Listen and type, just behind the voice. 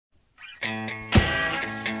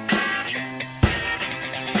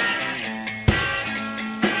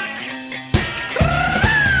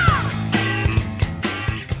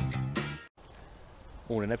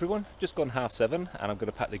morning everyone, just gone 7:30 and I'm going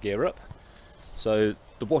to pack the gear up. So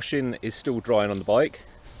the washing is still drying on the bike,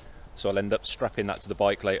 so I'll end up strapping that to the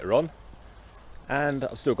bike later on, and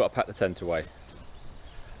I've still got to pack the tent away.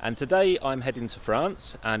 And today I'm heading to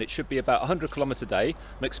France, and it should be about 100 kilometre a day.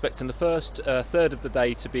 I'm expecting the first third of the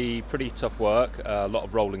day to be pretty tough work, a lot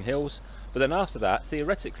of rolling hills, but then after that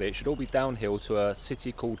theoretically it should all be downhill to a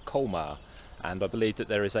city called Colmar, and I believe that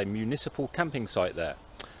there is a municipal camping site there.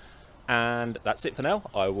 And that's it for now.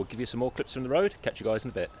 I will give you some more clips from the road. Catch you guys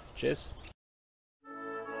in a bit. Cheers.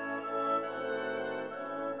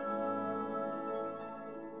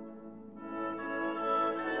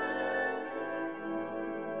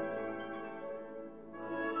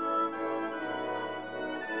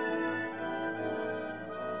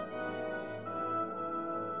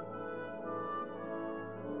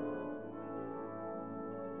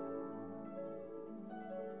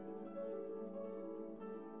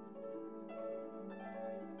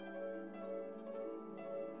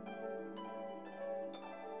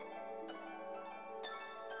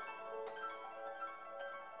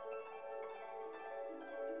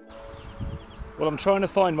 Well, I'm trying to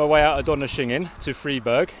find my way out of Donauschingen to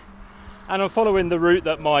Freiburg, and I'm following the route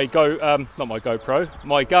that my Garmin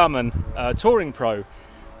Touring Pro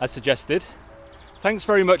has suggested. Thanks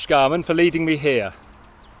very much, Garmin, for leading me here.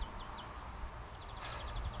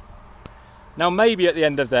 Now maybe at the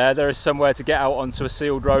end of there is somewhere to get out onto a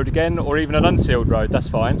sealed road again, or even an unsealed road, that's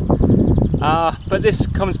fine. But this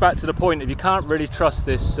comes back to the point of you can't really trust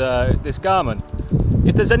this Garmin.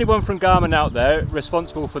 If there's anyone from Garmin out there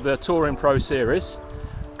responsible for the Touring Pro series,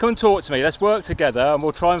 come and talk to me. Let's work together and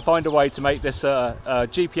we'll try and find a way to make this a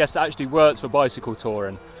GPS that actually works for bicycle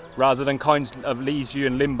touring, rather than kind of leaves you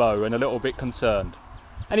in limbo and a little bit concerned.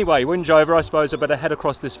 Anyway, whinge over, I suppose I better head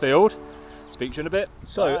across this field. Speak to you in a bit.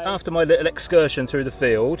 So after my little excursion through the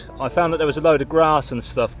field, I found that there was a load of grass and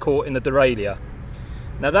stuff caught in the derailleur.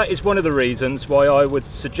 Now that is one of the reasons why I would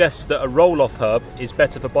suggest that a roll-off hub is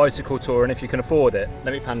better for bicycle touring if you can afford it.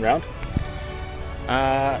 Let me pan round.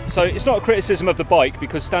 So it's not a criticism of the bike,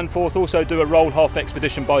 because Stanforth also do a roll-off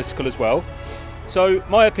expedition bicycle as well. So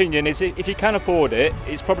my opinion is, if you can afford it,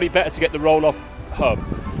 it's probably better to get the roll-off hub.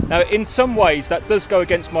 Now in some ways that does go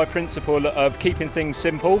against my principle of keeping things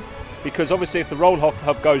simple, because obviously if the roll-off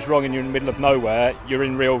hub goes wrong and you're in the middle of nowhere, you're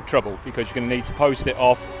in real trouble, because you're going to need to post it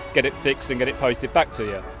off, get it fixed and get it posted back to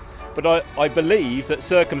you. But I believe that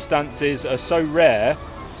circumstances are so rare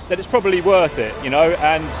that it's probably worth it, you know,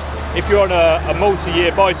 and if you're on a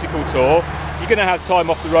multi-year bicycle tour, you're going to have time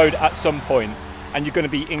off the road at some point, and you're going to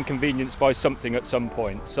be inconvenienced by something at some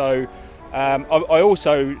point. So I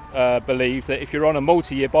also believe that if you're on a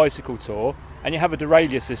multi-year bicycle tour and you have a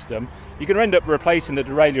derailleur system, you're going to end up replacing the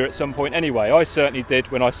derailleur at some point anyway. I certainly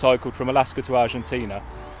did when I cycled from Alaska to Argentina.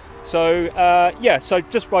 So yeah, so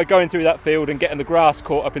just by going through that field and getting the grass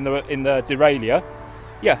caught up in the derailleur,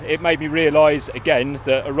 yeah, it made me realise again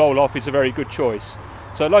that a roll-off is a very good choice.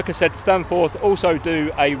 So like I said, Stanforth also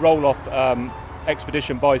do a roll-off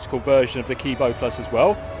expedition bicycle version of the Kibo Plus as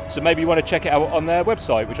well. So maybe you want to check it out on their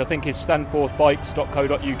website, which I think is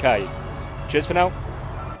stanforthbikes.co.uk. Cheers for now.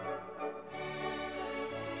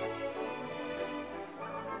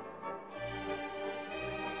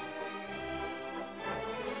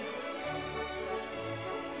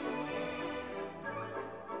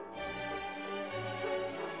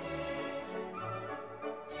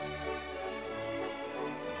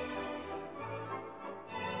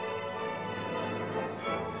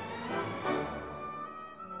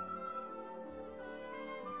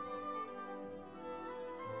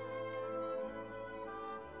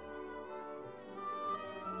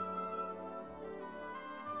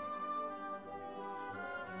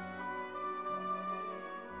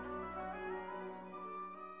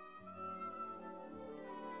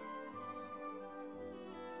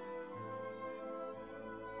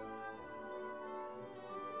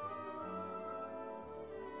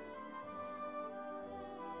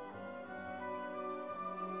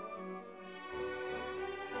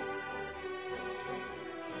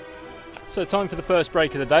 So time for the first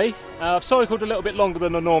break of the day. I've cycled a little bit longer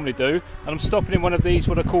than I normally do, and I'm stopping in one of these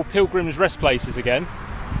what I call pilgrims rest places again.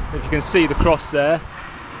 If you can see the cross there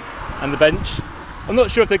and the bench. I'm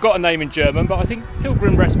not sure if they've got a name in German, but I think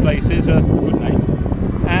pilgrim rest places are a good name.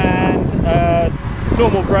 And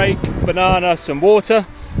normal break, banana, some water.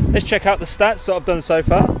 Let's check out the stats that I've done so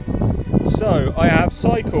far. So I have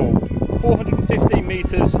cycled 415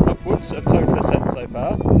 metres upwards of total ascent so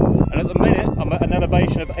far, and at the minute I'm at an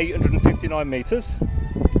elevation of 859 metres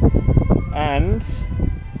and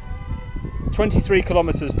 23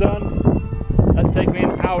 kilometres done. That's taken me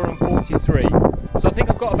an hour and 43. So I think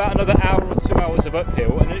I've got about another hour or 2 hours of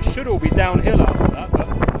uphill, and it should all be downhill after that,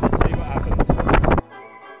 but let's see what happens.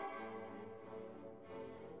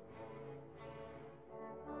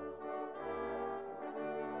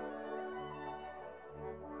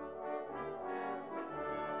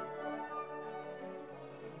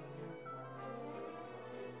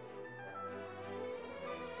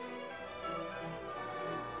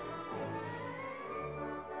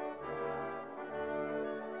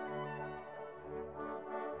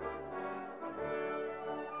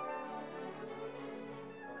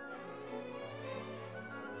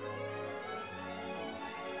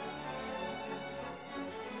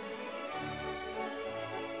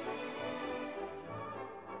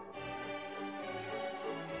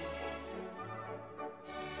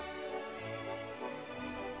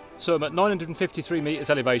 So I'm at 953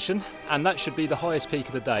 metres elevation, and that should be the highest peak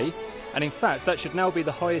of the day, and in fact that should now be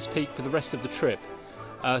the highest peak for the rest of the trip.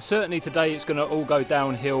 Certainly today it's going to all go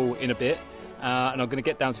downhill in a bit, and I'm going to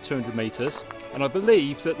get down to 200 metres, and I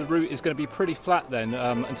believe that the route is going to be pretty flat then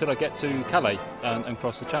until I get to Calais and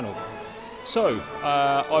cross the channel. So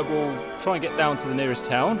I will try and get down to the nearest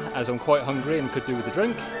town, as I'm quite hungry and could do with a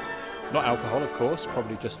drink. Not alcohol of course,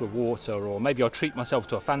 probably just with water, or maybe I'll treat myself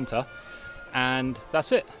to a Fanta. And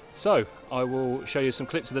that's it. So I will show you some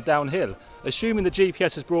clips of the downhill, assuming the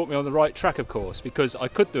GPS has brought me on the right track of course, because I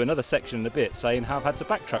could do another section in a bit saying how I've had to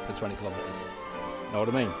backtrack for 20 kilometres. Know what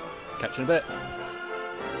I mean? Catch you in a bit.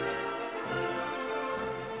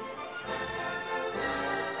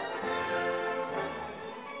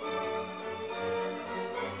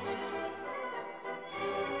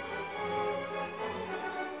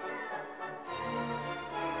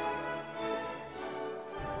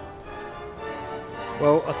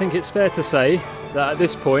 Well, I think it's fair to say that at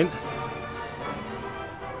this point,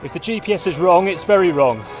 if the GPS is wrong, it's very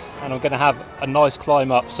wrong, and I'm going to have a nice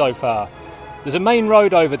climb up so far. There's a main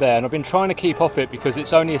road over there, and I've been trying to keep off it because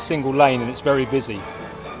it's only a single lane and it's very busy.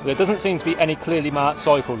 There doesn't seem to be any clearly marked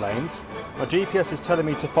cycle lanes. My GPS is telling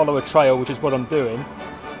me to follow a trail, which is what I'm doing.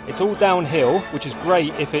 It's all downhill, which is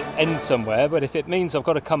great if it ends somewhere, but if it means I've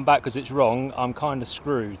got to come back because it's wrong, I'm kind of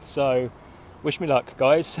screwed. So, wish me luck,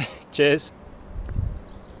 guys. Cheers.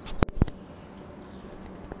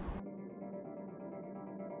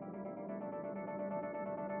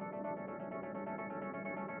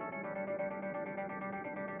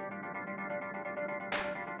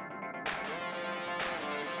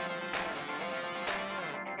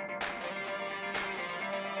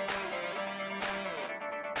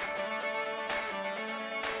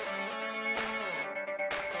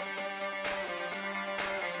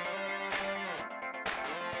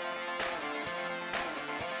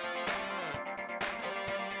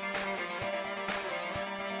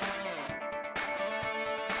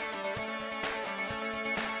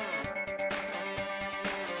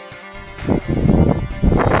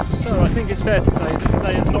 So I think it's fair to say that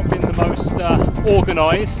today has not been the most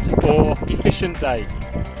organised or efficient day.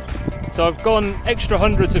 So I've gone extra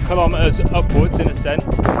hundreds of kilometres upwards in a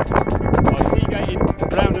sense. I've deviated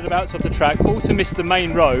roundabouts off the track, all to miss the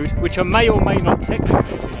main road, which I may or may not technically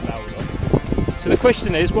have been allowed on. So the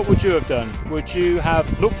question is, what would you have done? Would you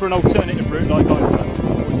have looked for an alternative route like I've done?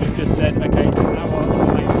 Or would you have just said, okay, so now I'm on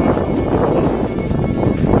the main road?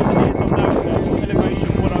 As it is, I'm now at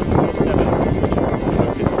elevation 1047,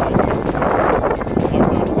 which is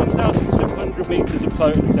I've done 1,200 metres of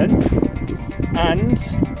total ascent, and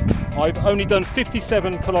I've only done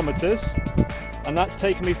 57 kilometres, and that's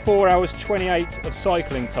taken me 4 hours 28 of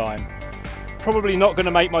cycling time. Probably not going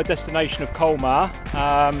to make my destination of Colmar,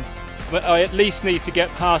 but I at least need to get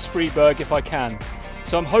past Freiburg if I can.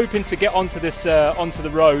 So I'm hoping to get onto this onto the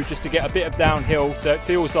road just to get a bit of downhill, so it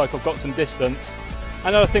feels like I've got some distance.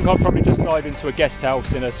 And then I think I'll probably just dive into a guest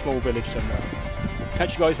house in a small village somewhere.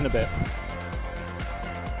 Catch you guys in a bit.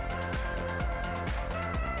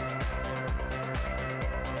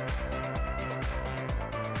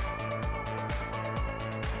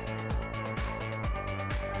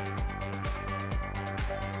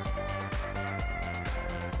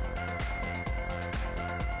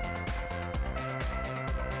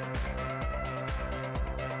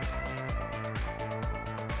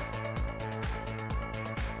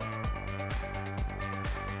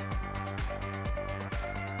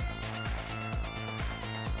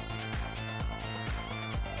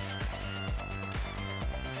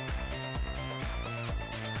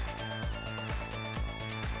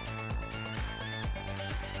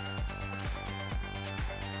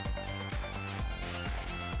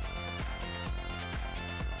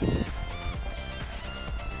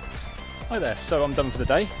 Hi there, so I'm done for the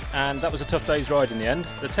day, and that was a tough day's ride in the end.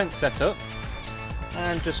 The tent's set up,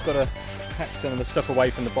 and just got to pack some of the stuff away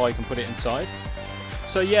from the bike and put it inside.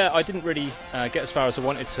 So yeah, I didn't really get as far as I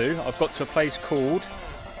wanted to. I've got to a place called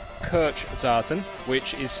Kirchzarten,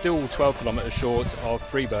 which is still 12 kilometers short of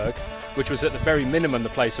Freiburg, which was at the very minimum the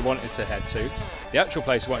place I wanted to head to. The actual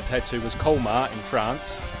place I wanted to head to was Colmar in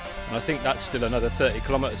France, and I think that's still another 30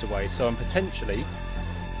 kilometers away, so I'm potentially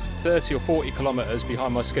 30 or 40 kilometers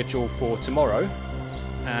behind my schedule for tomorrow.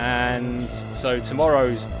 And so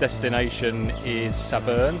tomorrow's destination is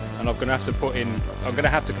Sabern, and I'm going to have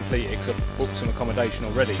to complete it because I've booked some accommodation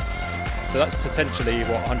already. So that's potentially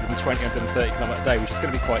what, 120, 130 kilometre day, which is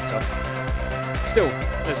going to be quite tough. Still,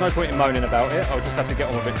 there's no point in moaning about it. I'll just have to get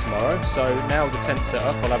on with it tomorrow. So now the tent's set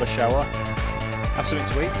up, I'll have a shower, have something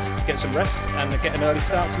to eat, get some rest, and get an early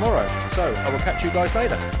start tomorrow. So I will catch you guys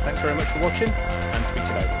later. Thanks very much for watching, and speak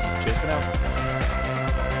to you later. Cheers for now.